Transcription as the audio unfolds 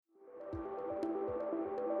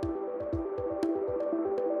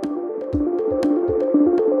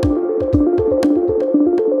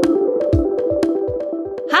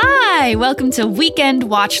Hi, welcome to Weekend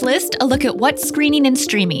Watchlist, a look at what's screening and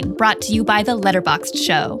streaming, brought to you by The Letterboxd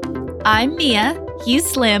Show. I'm Mia, he's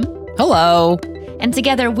Slim. Hello. And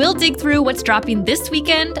together we'll dig through what's dropping this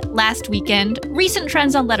weekend, last weekend, recent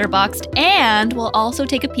trends on Letterboxd, and we'll also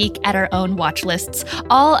take a peek at our own watch lists,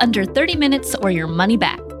 all under 30 minutes or your money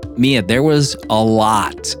back. Mia, there was a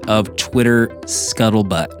lot of Twitter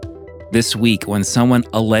scuttlebutt this week when someone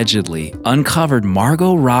allegedly uncovered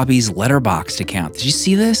Margot Robbie's Letterboxd account. Did you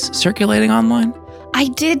see this circulating online? I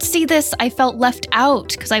did see this. I felt left out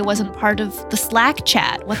because I wasn't part of the Slack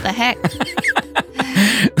chat. What the heck?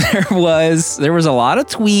 There was a lot of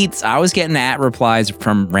tweets. I was getting replies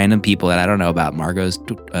from random people that I don't know about Margot's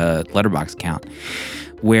Letterboxd account,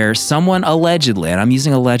 where someone allegedly, and I'm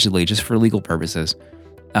using allegedly just for legal purposes,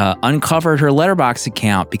 uncovered her Letterboxd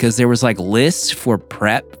account because there was like lists for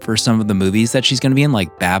prep for some of the movies that she's going to be in,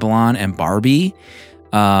 like Babylon and Barbie.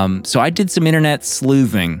 So I did some internet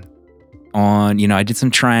sleuthing on, I did some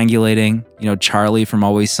triangulating, Charlie from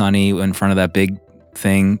Always Sunny in front of that big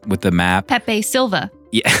thing with the map. Pepe Silva.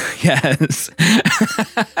 Yeah, yes.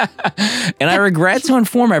 And I regret to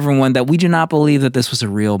inform everyone that we do not believe that this was a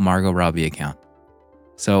real Margot Robbie account.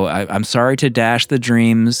 So I'm sorry to dash the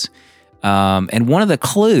dreams. And one of the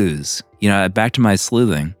clues, back to my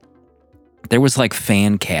sleuthing, there was like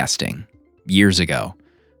fan casting years ago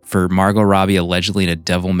for Margot Robbie allegedly in a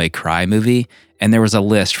Devil May Cry movie. And there was a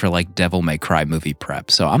list for like Devil May Cry movie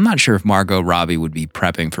prep. So I'm not sure if Margot Robbie would be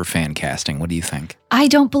prepping for fan casting. What do you think? I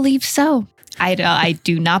don't believe so. I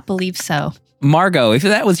do not believe so. Margot, if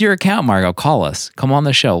that was your account, Margot, call us. Come on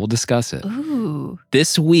the show. We'll discuss it. Ooh.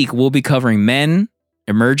 This week, we'll be covering Men,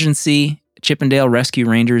 Emergency, Chippendale Rescue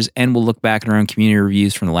Rangers, and we'll look back at our own community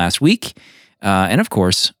reviews from the last week. And of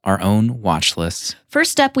course, our own watch lists.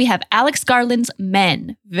 First up, we have Alex Garland's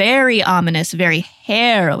Men. Very ominous, very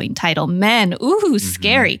harrowing title. Men. Ooh,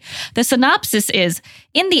 scary. The synopsis is,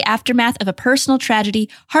 in the aftermath of a personal tragedy,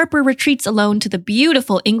 Harper retreats alone to the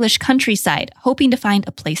beautiful English countryside, hoping to find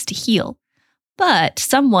a place to heal. But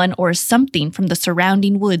someone or something from the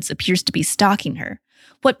surrounding woods appears to be stalking her.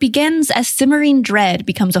 What begins as simmering dread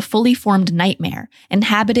becomes a fully formed nightmare,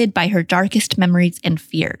 inhabited by her darkest memories and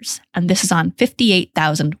fears. And this is on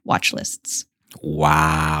 58,000 watch lists.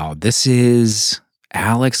 Wow. This is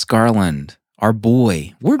Alex Garland, our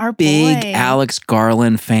boy. We're big Alex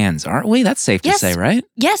Garland fans, aren't we? That's safe to say, right?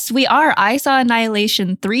 Yes, we are. I saw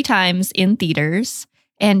Annihilation 3 times in theaters,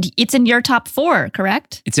 and it's in your top 4,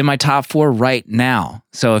 correct? It's in my top 4 right now.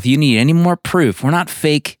 So if you need any more proof, we're not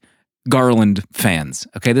fake Garland fans.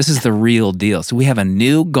 Okay, this is the real deal. So we have a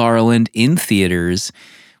new Garland in theaters.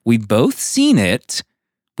 We've both seen it.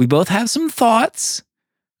 We both have some thoughts.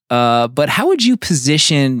 But how would you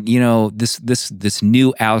position, this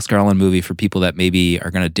new Alex Garland movie for people that maybe are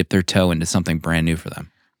going to dip their toe into something brand new for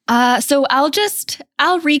them? So I'll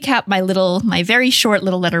recap my very short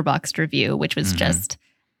little Letterboxd review, which was just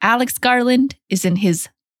Alex Garland is in his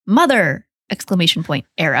mother !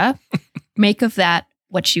 Era. Make of that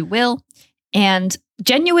what you will, and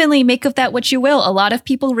genuinely make of that what you will. A lot of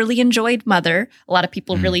people really enjoyed Mother. A lot of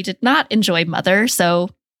people really did not enjoy Mother. So,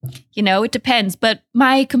 it depends. But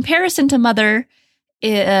my comparison to Mother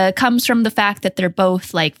comes from the fact that they're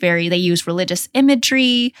both they use religious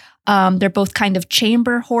imagery. They're both kind of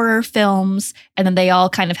chamber horror films. And then they all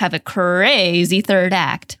kind of have a crazy third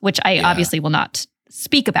act, which I obviously will not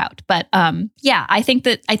speak about. But I think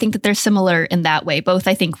that they're similar in that way. Both,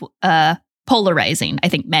 I think, polarizing. I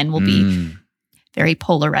think Men will be very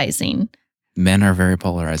polarizing. Men are very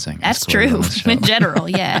polarizing. That's true. In general,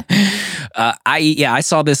 yeah. I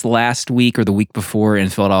saw this last week or the week before in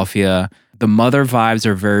Philadelphia. The Mother vibes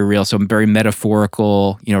are very real, so very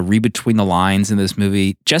metaphorical, read between the lines in this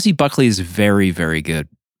movie. Jessie Buckley is very, very good.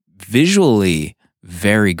 Visually,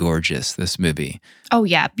 very gorgeous, this movie. Oh,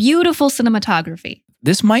 yeah. Beautiful cinematography.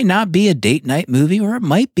 This might not be a date night movie, or it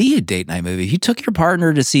might be a date night movie. You took your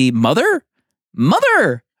partner to see Mother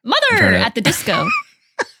at the disco.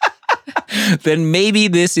 Then maybe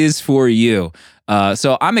this is for you.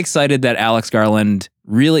 So I'm excited that Alex Garland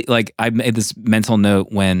really, I made this mental note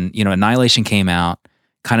when, Annihilation came out,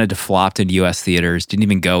 kind of deflopped in U.S. theaters, didn't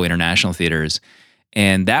even go international theaters.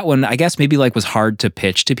 And that one, I guess maybe was hard to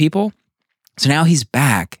pitch to people. So now he's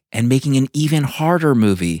back and making an even harder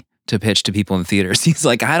movie to pitch to people in theaters. He's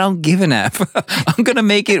like, I don't give an F. I'm going to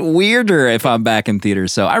make it weirder if I'm back in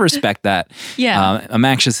theaters. So I respect that. Yeah. I'm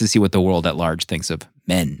anxious to see what the world at large thinks of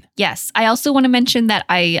Men. Yes. I also want to mention that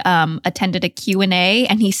I attended a Q&A,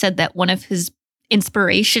 and he said that one of his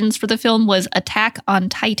inspirations for the film was Attack on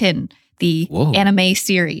Titan, the anime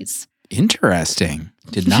series. Interesting.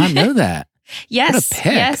 Did not know that. Yes, What a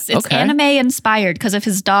pick. yes, it's Okay. anime inspired because of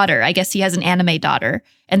his daughter. I guess he has an anime daughter,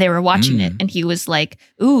 and they were watching it, and he was like,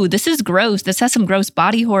 "Ooh, this is gross. This has some gross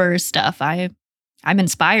body horror stuff. I'm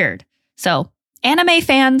inspired." So, anime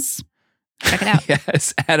fans, check it out.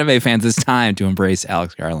 Yes, anime fans, it's time to embrace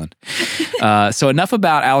Alex Garland. So enough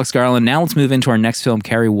about Alex Garland. Now let's move into our next film,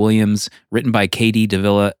 Carrie Williams, written by K.D.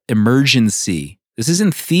 Davila, Emergency. This is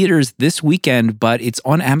in theaters this weekend, but it's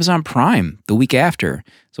on Amazon Prime the week after.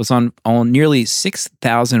 So it's on nearly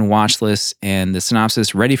 6,000 watch lists, and the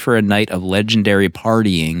synopsis, ready for a night of legendary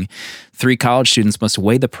partying. 3 college students must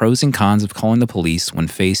weigh the pros and cons of calling the police when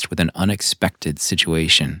faced with an unexpected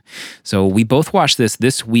situation. So we both watched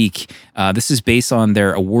this week. This is based on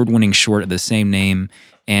their award-winning short of the same name.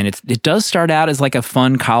 And it does start out as like a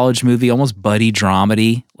fun college movie, almost buddy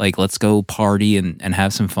dramedy, like let's go party and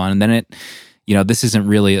have some fun. And then this isn't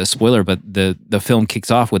really a spoiler, but the film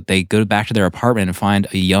kicks off with they go back to their apartment and find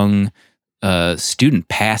a young student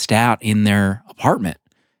passed out in their apartment.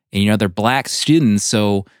 And, they're black students.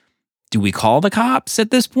 So do we call the cops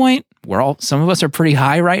at this point? Some of us are pretty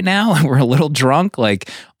high right now and we're a little drunk. Like,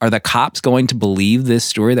 are the cops going to believe this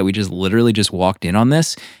story that we just literally just walked in on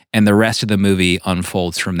this? And the rest of the movie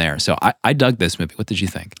unfolds from there. So I dug this movie. What did you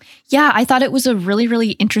think? Yeah, I thought it was a really,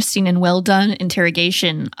 really interesting and well done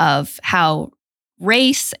interrogation of how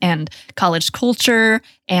race and college culture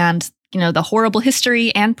and the horrible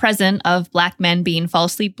history and present of Black men being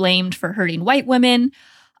falsely blamed for hurting white women,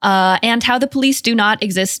 and how the police do not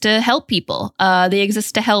exist to help people. They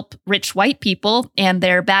exist to help rich white people, and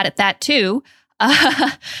they're bad at that too.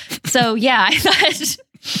 So yeah, I thought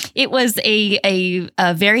it was a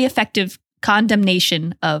very effective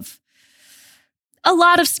condemnation of a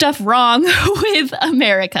lot of stuff wrong with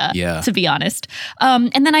America, to be honest.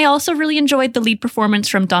 And then I also really enjoyed the lead performance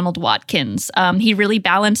from Donald Watkins. He really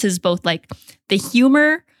balances both like the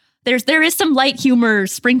humor. There is some light humor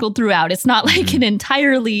sprinkled throughout. It's not like an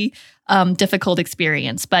entirely difficult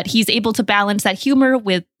experience, but he's able to balance that humor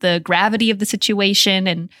with the gravity of the situation.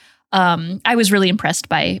 And I was really impressed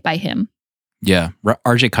by him. Yeah.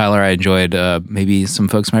 RJ Kyler, I enjoyed. Maybe some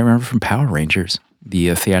folks might remember from Power Rangers,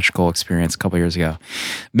 the theatrical experience a couple years ago.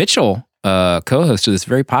 Mitchell, co-host of this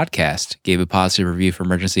very podcast, gave a positive review for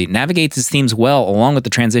Emergency. Navigates his themes well, along with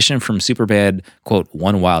the transition from Superbad, quote,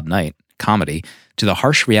 One Wild Night comedy to the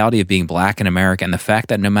harsh reality of being black in America and the fact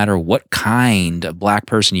that no matter what kind of black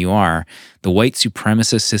person you are, the white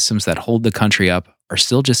supremacist systems that hold the country up are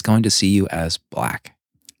still just going to see you as black.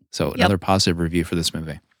 So another positive review for this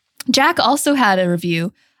movie. Jack also had a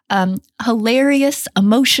review. Hilarious,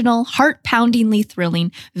 emotional, heart-poundingly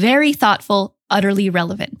thrilling, very thoughtful, utterly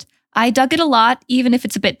relevant. I dug it a lot, even if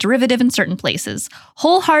it's a bit derivative in certain places.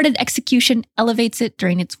 Wholehearted execution elevates it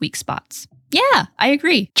during its weak spots. Yeah, I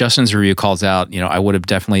agree. Justin's review calls out, I would have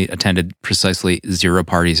definitely attended precisely 0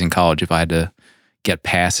 parties in college if I had to get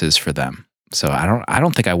passes for them. So I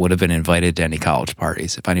don't think I would have been invited to any college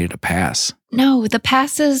parties if I needed a pass. No, the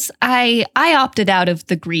passes, I opted out of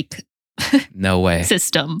the Greek no way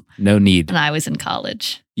system. No need. When I was in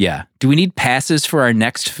college. Yeah. Do we need passes for our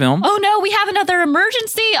next film? Oh no, we have another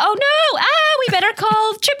emergency. Oh no. We better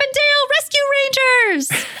call Chip and Dale Rescue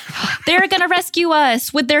Rangers. They're going to rescue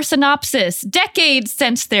us with their synopsis. Decades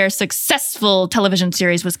since their successful television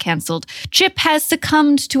series was canceled, Chip has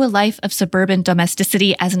succumbed to a life of suburban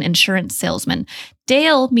domesticity as an insurance salesman.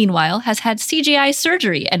 Dale, meanwhile, has had CGI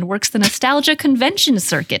surgery and works the nostalgia convention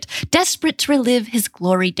circuit, desperate to relive his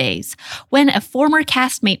glory days. When a former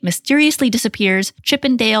castmate mysteriously disappears, Chip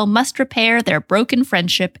and Dale must repair their broken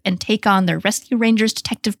friendship and take on their Rescue Rangers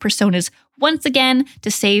detective personas once again to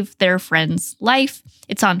save their friend's life.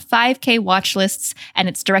 It's on 5K watch lists, and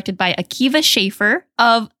it's directed by Akiva Schaffer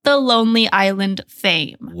of The Lonely Island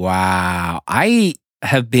fame. Wow. I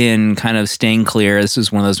have been kind of staying clear. This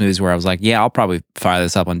was one of those movies where I was like, yeah, I'll probably fire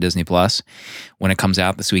this up on Disney Plus when it comes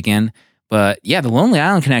out this weekend. But yeah, The Lonely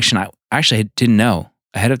Island connection, I actually didn't know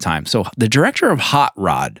ahead of time. So the director of Hot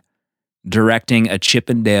Rod directing a Chip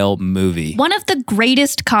and Dale movie. One of the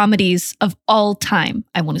greatest comedies of all time.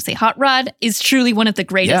 I want to say Hot Rod is truly one of the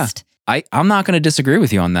greatest. Yeah, I'm not going to disagree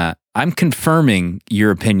with you on that. I'm confirming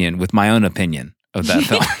your opinion with my own opinion of that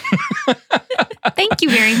film. Thank you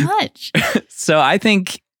very much. So I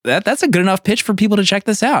think that's a good enough pitch for people to check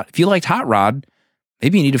this out. If you liked Hot Rod,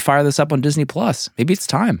 maybe you need to fire this up on Disney Plus. Maybe it's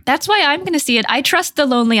time. That's why I'm going to see it. I trust The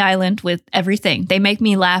Lonely Island with everything. They make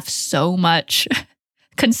me laugh so much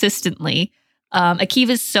consistently.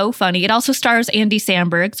 Akiva's so funny. It also stars Andy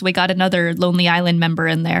Samberg, so we got another Lonely Island member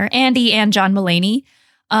in there. Andy and John Mulaney.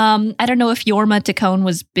 I don't know if Jorma Taccone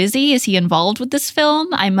was busy. Is he involved with this film?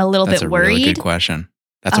 I'm a little bit worried. That's a really good question.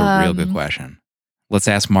 That's a real good question. Let's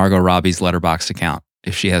ask Margot Robbie's Letterboxd account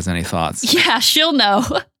if she has any thoughts. Yeah, she'll know.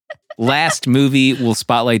 Last movie we'll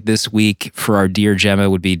spotlight this week for our dear Gemma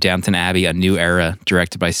would be Downton Abbey, A New Era,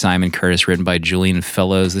 directed by Simon Curtis, written by Julian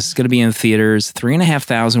Fellows. This is going to be in theaters,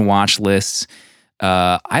 3,500 watch lists.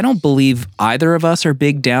 I don't believe either of us are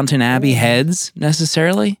big Downton Abbey heads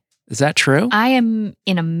necessarily. Is that true? I am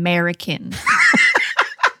an American.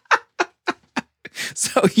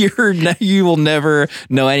 So you will never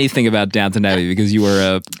know anything about Downton Abbey because you are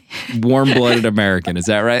a warm-blooded American. Is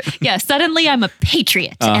that right? Yeah. Suddenly, I'm a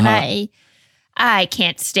patriot, and I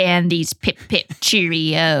can't stand these pip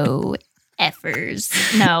cheerio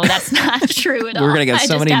effers. No, that's not true at all. We're gonna get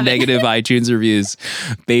so many negative iTunes reviews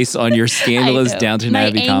based on your scandalous Downton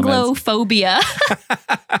Abbey comments. Anglophobia.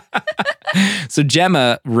 So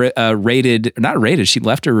Gemma she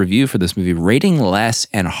left a review for this movie, rating less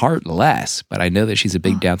and heartless, but I know that she's a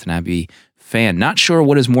big Downton Abbey fan. Not sure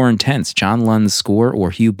what is more intense, John Lund's score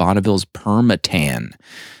or Hugh Bonneville's permatan.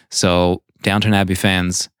 So Downton Abbey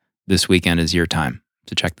fans, this weekend is your time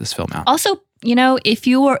to check this film out. Also, if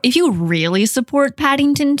you really support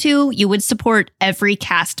Paddington 2, you would support every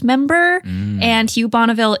cast member, and Hugh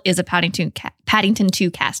Bonneville is a Paddington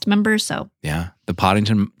 2 cast member. So yeah, the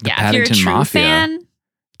Paddington if you're a true Mafia. Fan,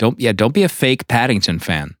 don't be a fake Paddington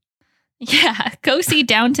fan. Yeah, go see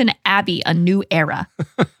Downton Abbey, A New Era.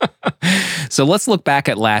 So let's look back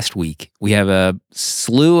at last week. We have a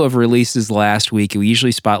slew of releases last week. We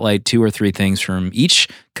usually spotlight 2 or 3 things from each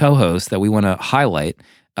co-host that we want to highlight.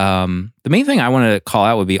 The main thing I want to call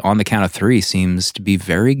out would be On the Count of 3 seems to be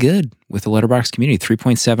very good with the Letterboxd community.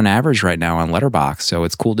 3.7 average right now on Letterboxd. So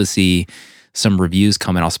it's cool to see some reviews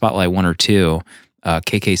come in. I'll spotlight 1 or 2.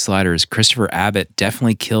 KK Sliders, Christopher Abbott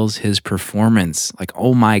definitely kills his performance. Like,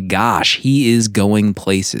 oh my gosh, he is going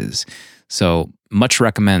places. So much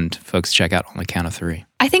recommend folks check out On the Count of 3.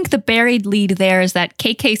 I think the buried lead there is that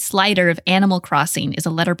KK Slider of Animal Crossing is a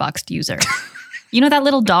Letterboxd user. You know that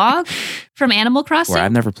little dog from Animal Crossing? Well,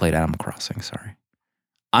 I've never played Animal Crossing, sorry.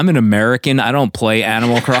 I'm an American. I don't play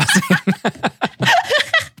Animal Crossing.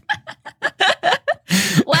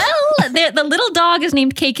 Well, the little dog is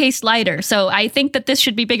named KK Slider, so I think that this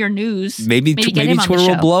should be bigger news. Maybe Twitter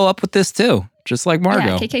will blow up with this too, just like Margot.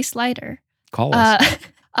 Yeah, KK Slider. Call us.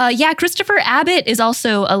 Christopher Abbott is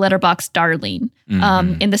also a Letterboxd darling,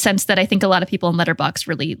 in the sense that I think a lot of people in Letterboxd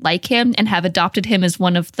really like him and have adopted him as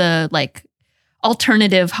one of the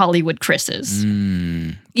alternative Hollywood Chris's.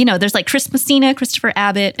 There's Chris Messina, Christopher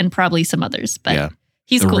Abbott, and probably some others, but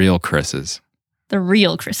he's cool. Real Chris's. The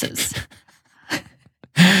real Chris's.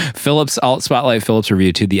 I'll spotlight Philip's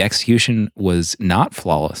review too. The execution was not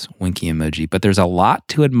flawless, winky emoji, but there's a lot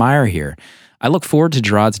to admire here. I look forward to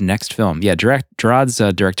Gerard's next film. Yeah, Gerard's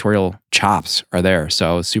directorial chops are there,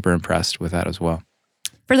 so I was super impressed with that as well.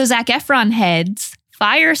 For the Zac Efron heads,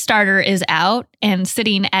 Firestarter is out and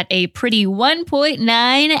sitting at a pretty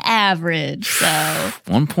 1.9 average. So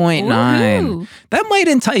 1.9. That might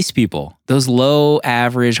entice people. Those low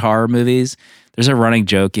average horror movies. There's a running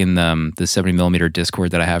joke in the 70mm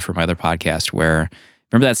Discord that I have for my other podcast where,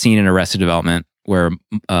 remember that scene in Arrested Development where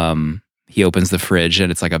he opens the fridge and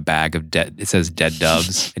it's like a bag of it says dead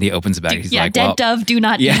doves, and he opens the bag. He's like, dead dove, do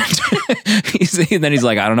not eat. And then he's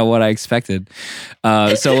like, I don't know what I expected.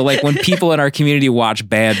 So when people in our community watch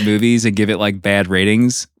bad movies and give it bad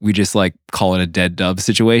ratings, we just call it a dead dove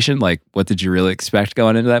situation. Like, what did you really expect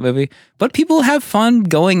going into that movie? But people have fun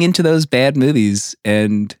going into those bad movies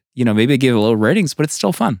and, maybe give it low ratings, but it's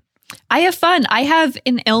still fun. I have fun. I have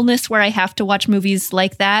an illness where I have to watch movies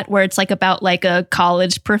like that, where it's about a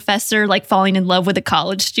college professor falling in love with a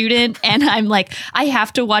college student. And I'm I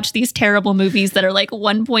have to watch these terrible movies that are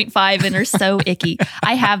 1.5 and are so icky.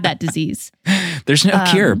 I have that disease. There's no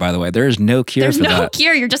cure, by the way. There is no cure for that. There's no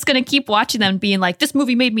cure. You're just going to keep watching them being this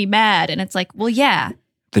movie made me mad. And it's well, yeah.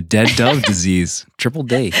 The dead dove disease. Triple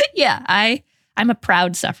D. Yeah, I'm a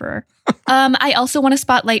proud sufferer. I also want to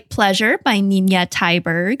spotlight Pleasure by Nina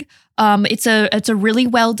Tyberg. It's a really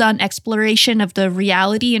well done exploration of the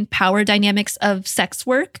reality and power dynamics of sex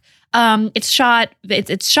work. It's shot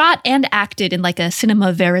and acted in a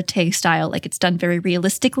cinema verite style. It's done very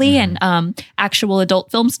realistically, and actual adult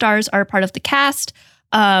film stars are part of the cast.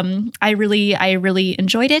 I really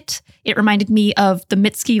enjoyed it. It reminded me of the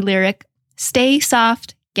Mitski lyric, "Stay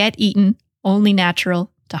soft, get eaten, only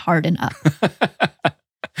natural to harden up."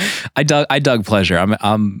 I dug Pleasure.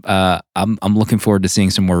 I'm looking forward to seeing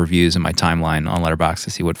some more reviews in my timeline on Letterboxd to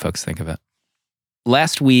see what folks think of it.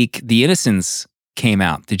 Last week, The Innocents came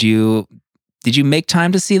out. Did you make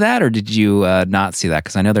time to see that, or did you not see that?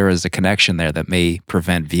 Because I know there was a connection there that may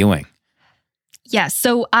prevent viewing. Yeah.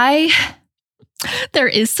 So I There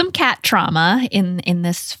is some cat trauma in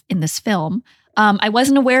this film. I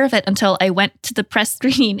wasn't aware of it until I went to the press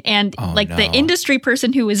screening, and the industry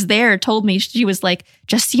person who was there told me, she was like,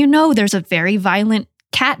 just so you know, there's a very violent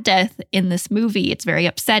cat death in this movie. It's very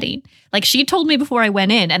upsetting. Like, she told me before I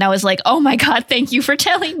went in, and I was like, oh my God, thank you for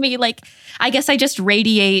telling me. Like, I guess I just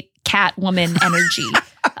radiate cat woman energy.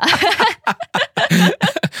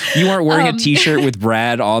 You weren't wearing a t-shirt with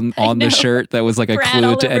Brad on the shirt that was like a Brad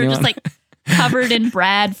clue to anyone? Just like covered in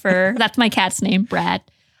Brad fur. That's my cat's name, Brad.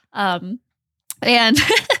 And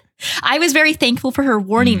I was very thankful for her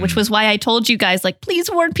warning, which was why I told you guys, like,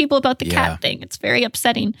 please warn people about the cat thing. It's very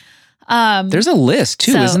upsetting. There's a list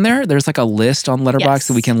too, isn't there? There's like a list on Letterboxd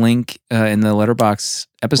that we can link in the Letterboxd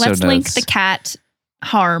episode notes. Let's link the cat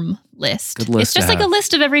harm list. Good list. It's just like a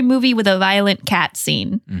list of every movie with a violent cat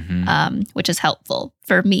scene, which is helpful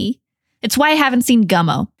for me. It's why I haven't seen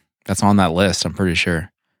Gummo. That's on that list, I'm pretty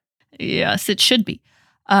sure. Yes, it should be.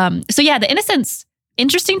 So yeah, The Innocents,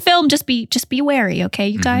 interesting film. Just be wary, okay,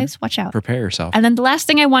 you guys? Watch out. Prepare yourself. And then the last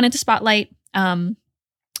thing I wanted to spotlight,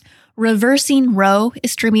 Reversing Roe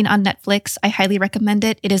is streaming on Netflix. I highly recommend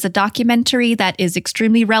it. It is a documentary that is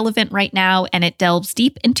extremely relevant right now, and it delves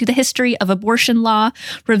deep into the history of abortion law,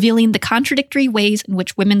 revealing the contradictory ways in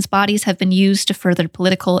which women's bodies have been used to further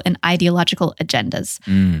political and ideological agendas.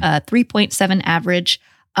 3.7 average.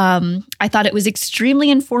 I thought it was extremely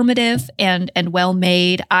informative and well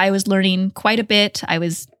made. I was learning quite a bit. I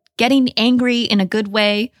was getting angry in a good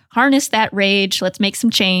way. Harness that rage. Let's make some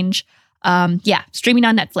change. Streaming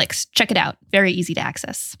on Netflix. Check it out. Very easy to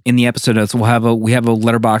access. In the episode notes, we have a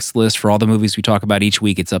Letterboxd list for all the movies we talk about each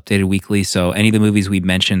week. It's updated weekly. So any of the movies we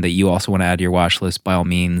mentioned that you also want to add to your watch list, by all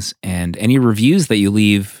means, and any reviews that you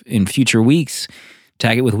leave in future weeks,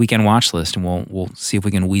 tag it with Weekend Watch List, and we'll see if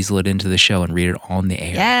we can weasel it into the show and read it on the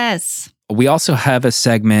air. Yes. We also have a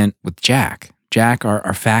segment with Jack. Jack,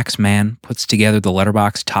 our facts man, puts together the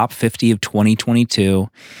Letterboxd Top 50 of 2022.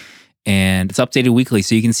 And it's updated weekly,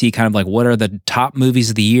 so you can see kind of like what are the top movies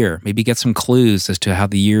of the year. Maybe get some clues as to how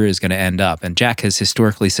the year is going to end up. And Jack has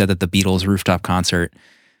historically said that the Beatles rooftop concert,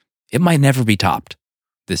 it might never be topped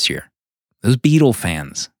this year. Those Beatle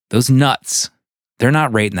fans, those nuts, they're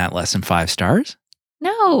not rating that less than 5 stars.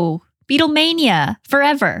 No, Beatlemania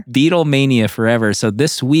forever. Beatlemania forever. So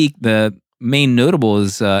this week, the main notable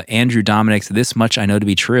is Andrew Dominik's This Much I Know to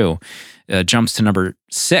Be True. Jumps to number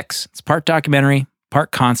 6. It's part documentary, part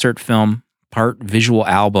concert film, part visual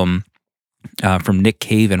album from Nick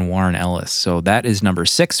Cave and Warren Ellis. So that is number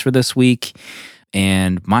 6 for this week.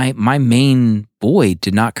 And my main boy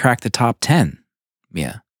did not crack the top 10.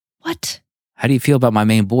 Yeah. What? How do you feel about my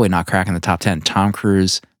main boy not cracking the top 10? Tom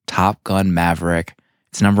Cruise, Top Gun Maverick.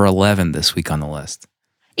 It's number 11 this week on the list.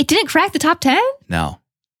 It didn't crack the top 10? No.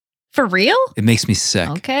 For real? It makes me sick.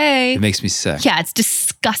 Okay. It makes me sick. Yeah, it's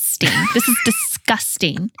disgusting. This is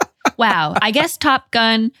disgusting. Wow. I guess Top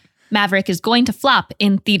Gun Maverick is going to flop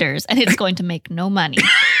in theaters and it's going to make no money.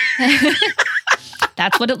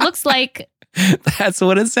 That's what it looks like. That's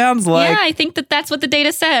what it sounds like. Yeah, I think that's what the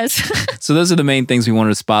data says. So those are the main things we wanted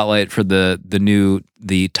to spotlight for the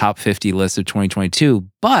top 50 list of 2022.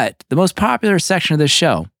 But the most popular section of this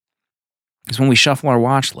show is when we shuffle our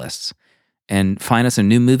watch lists and find us a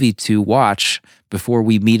new movie to watch before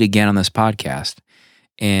we meet again on this podcast.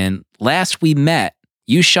 And last we met,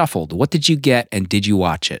 you shuffled. What did you get and did you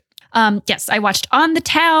watch it? Yes, I watched On the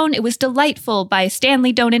Town. It was delightful by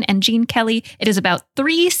Stanley Donen and Gene Kelly. It is about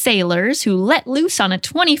 3 sailors who let loose on a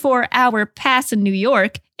 24-hour pass in New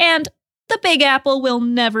York, and the Big Apple will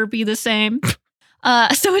never be the same.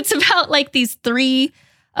 So it's about like these 3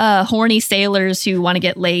 horny sailors who want to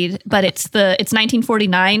get laid, but it's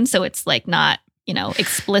 1949, so it's like not,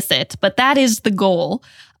 explicit, but that is the goal.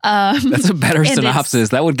 That's a better synopsis.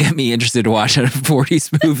 That would get me interested to watch a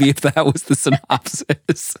 40s movie if that was the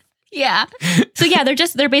synopsis. Yeah. So yeah,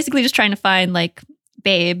 they're basically just trying to find like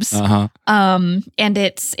babes. Uh-huh. And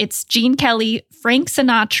it's Gene Kelly, Frank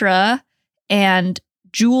Sinatra, and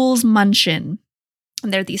Jules Munchin.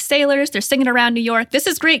 And they're these sailors. They're singing around New York. This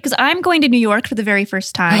is great because I'm going to New York for the very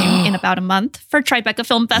first time in about a month for Tribeca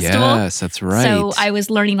Film Festival. Yes, that's right. So I was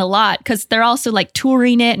learning a lot because they're also like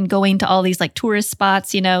touring it and going to all these like tourist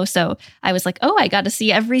spots, So I was like, oh, I got to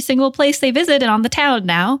see every single place they visit and On the Town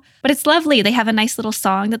now. But it's lovely. They have a nice little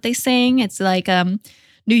song that they sing. It's like,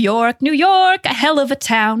 New York, New York, a hell of a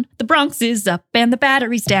town. The Bronx is up and the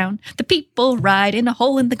Battery's down. The people ride in a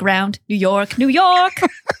hole in the ground. New York, New York.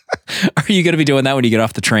 Are you going to be doing that when you get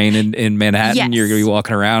off the train in Manhattan? Yes. You're going to be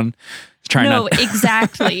walking around trying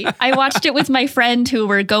exactly. I watched it with my friend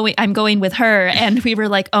I'm going with her, and we were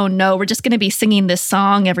like, oh no, we're just going to be singing this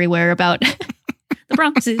song everywhere about The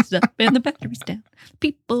Bronx is up and the battery's down.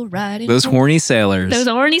 People riding. Those horny sailors. Those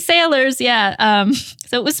horny sailors, yeah.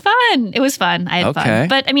 So it was fun. I had fun.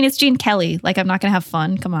 But I mean, it's Gene Kelly. Like, I'm not going to have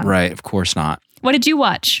fun. Come on. Right, of course not. What did you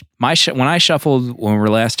watch? When I shuffled, when we were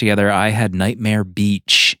last together, I had Nightmare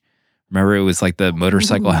Beach. Remember, it was like the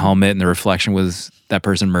motorcycle helmet and the reflection was that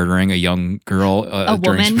person murdering a young girl. A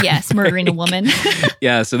woman, yes, murdering a woman.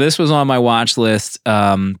 Yeah, so this was on my watch list,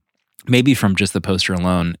 maybe from just the poster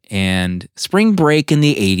alone. And spring break in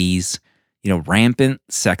the 80s, rampant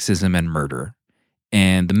sexism and murder.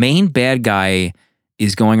 And the main bad guy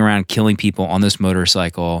is going around killing people on this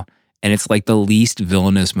motorcycle. And it's like the least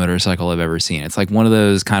villainous motorcycle I've ever seen. It's like one of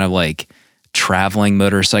those kind of like traveling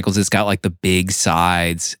motorcycles. It's got like the big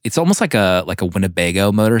sides. It's almost like a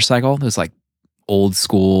Winnebago motorcycle. Those like old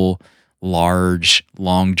school, large,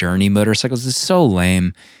 long journey motorcycles. It's so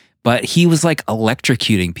lame. But he was like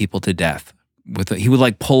electrocuting people to death. He would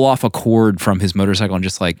like pull off a cord from his motorcycle and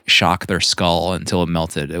just like shock their skull until it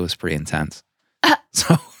melted. It was pretty intense.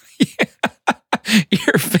 So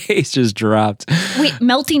your face just dropped. Wait,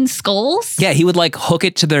 melting skulls? Yeah, he would like hook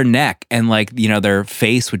it to their neck and like, their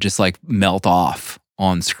face would just like melt off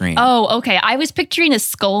on screen. Oh, okay. I was picturing a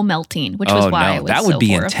skull melting, which was why I was that would so be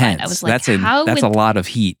horrified. intense. I was like, that's a lot of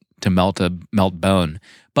heat to melt bone.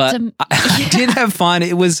 But I did have fun.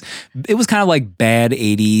 It was kind of like bad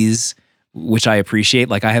 80s, which I appreciate.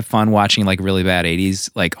 Like I have fun watching like really bad 80s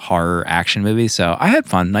like horror action movies. So I had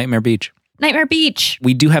fun. Nightmare Beach. Nightmare Beach.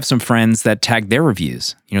 We do have some friends that tag their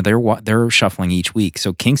reviews. They're shuffling each week.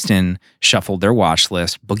 So Kingston shuffled their watch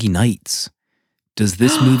list. Boogie Nights. Does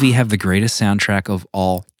this movie have the greatest soundtrack of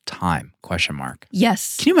all time? ?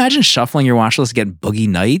 Yes. Can you imagine shuffling your watch list and getting Boogie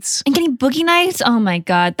Nights? And getting Boogie Nights? Oh my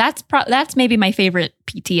God. That's maybe my favorite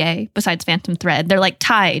PTA besides Phantom Thread. They're like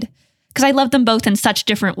tied because I love them both in such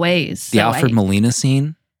different ways. The Alfred Molina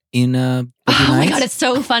scene in Boogie Nights? Oh my God, it's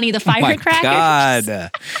so funny. The firecrackers. Oh my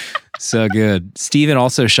God. So good. Steven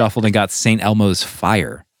also shuffled and got St. Elmo's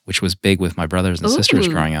Fire, which was big with my brothers and sisters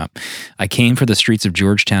growing up. I came for the streets of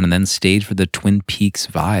Georgetown and then stayed for the Twin Peaks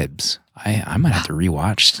vibes. I might have to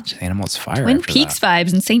rewatch St. Elmo's Fire. Twin Peaks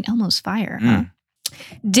vibes and St. Elmo's Fire. Huh?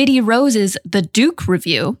 Diddy Rose's The Duke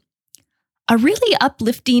review. A really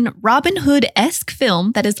uplifting Robin Hood-esque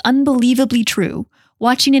film that is unbelievably true.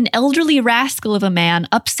 Watching an elderly rascal of a man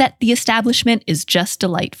upset the establishment is just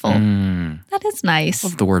delightful. That is nice. I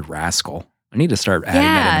love the word rascal. I need to start adding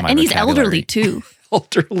that into my and he's vocabulary. elderly too.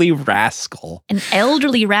 Elderly rascal. An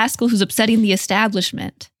elderly rascal who's upsetting the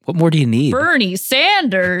establishment. What more do you need? Bernie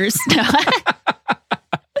Sanders.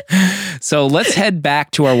 So let's head back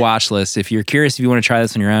to our watch list. If you're curious, if you want to try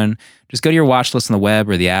this on your own, just go to your watch list on the web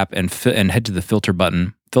or the app and head to the filter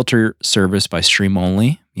button. Filter service by stream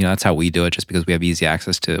only. That's how we do it just because we have easy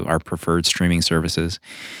access to our preferred streaming services.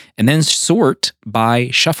 And then sort by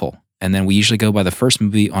shuffle. And then we usually go by the first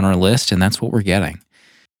movie on our list, and that's what we're getting.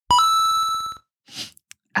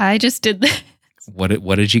 I just did this. What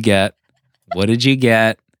did you get? What did you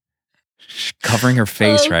get? She's covering her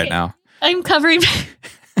face right now. I'm covering.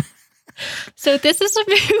 So this is a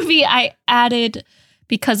movie I added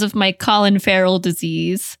because of my Colin Farrell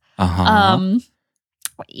disease.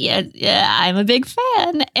 Yeah, I'm a big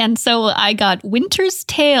fan. And so I got Winter's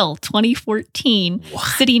Tale 2014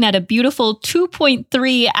 sitting at a beautiful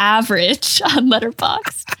 2.3 average on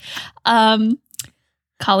Letterboxd.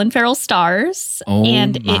 Colin Farrell stars.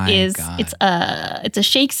 And it's a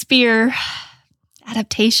Shakespeare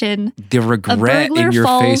adaptation. The regret in your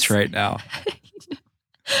face right now.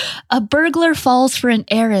 A burglar falls for an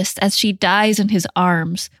heiress as she dies in his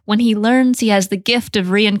arms. When he learns he has the gift of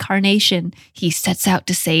reincarnation, he sets out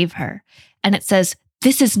to save her. And it says,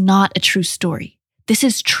 this is not a true story. This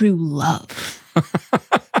is true love.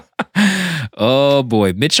 Oh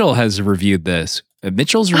boy. Mitchell has reviewed this.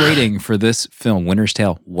 Mitchell's rating for this film, Winter's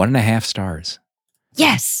Tale, 1.5 stars.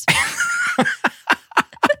 Yes.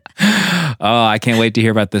 Oh, I can't wait to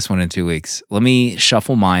hear about this one in 2 weeks. Let me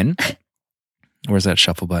shuffle mine. Where's that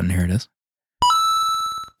shuffle button? Here it is.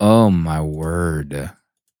 Oh, my word.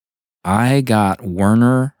 I got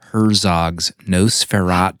Werner Herzog's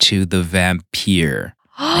Nosferatu the Vampire,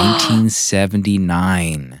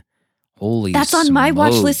 1979. Holy That's on my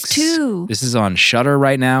watch list too. This is on Shudder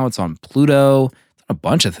right now. It's on Pluto. It's on a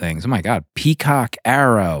bunch of things. Oh my God. Peacock,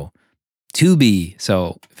 Arrow, Tubi.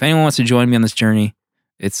 So if anyone wants to join me on this journey,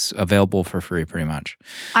 it's available for free pretty much.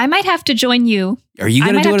 I might have to join you. Are you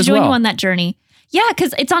going to do it as well? I might have to join you on that journey. Yeah,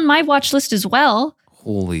 because it's on my watch list as well.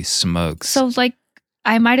 Holy smokes. So,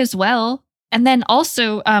 I might as well. And then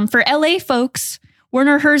also, for LA folks,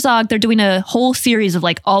 Werner Herzog, they're doing a whole series of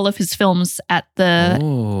like all of his films at the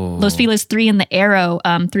Los Feliz 3 and the Arrow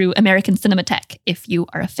through American Cinematheque, if you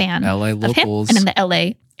are a fan LA of locals. him and in the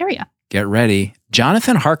LA area. Get ready.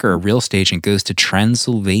 Jonathan Harker, a real estate agent, goes to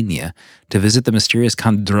Transylvania to visit the mysterious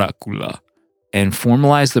Count Dracula and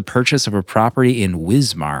formalize the purchase of a property in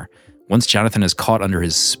Wismar. Once Jonathan is caught under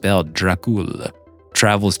his spell, Dracula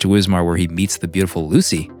travels to Wismar where he meets the beautiful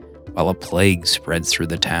Lucy while a plague spreads through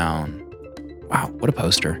the town. Wow, what a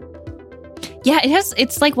poster. Yeah,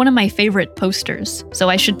 it's like one of my favorite posters, so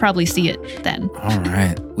I should probably see it then. All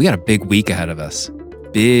right. We got a big week ahead of us.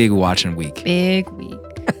 Big watching week. Big week.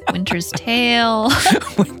 Winter's Tale.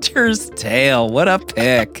 Winter's Tale. What a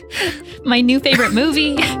pick. My new favorite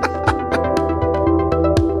movie.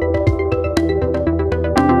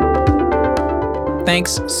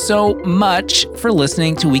 Thanks so much for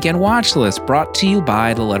listening to Weekend Watchlist, brought to you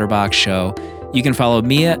by The Letterboxd Show. You can follow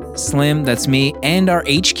Mia, Slim, that's me, and our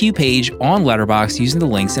HQ page on Letterboxd using the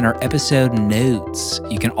links in our episode notes.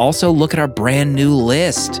 You can also look at our brand new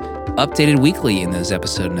list, updated weekly in those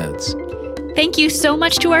episode notes. Thank you so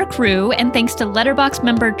much to our crew, and thanks to Letterboxd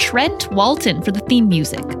member Trent Walton for the theme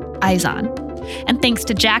music, Eyes On. And thanks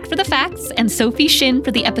to Jack for the facts and Sophie Shin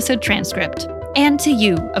for the episode transcript. And to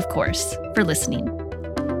you, of course, for listening.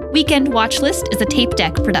 Weekend Watchlist is a Tape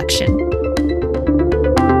Deck production.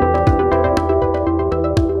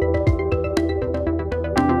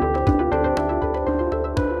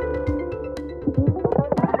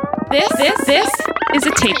 This is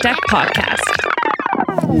a Tape Deck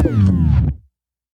podcast.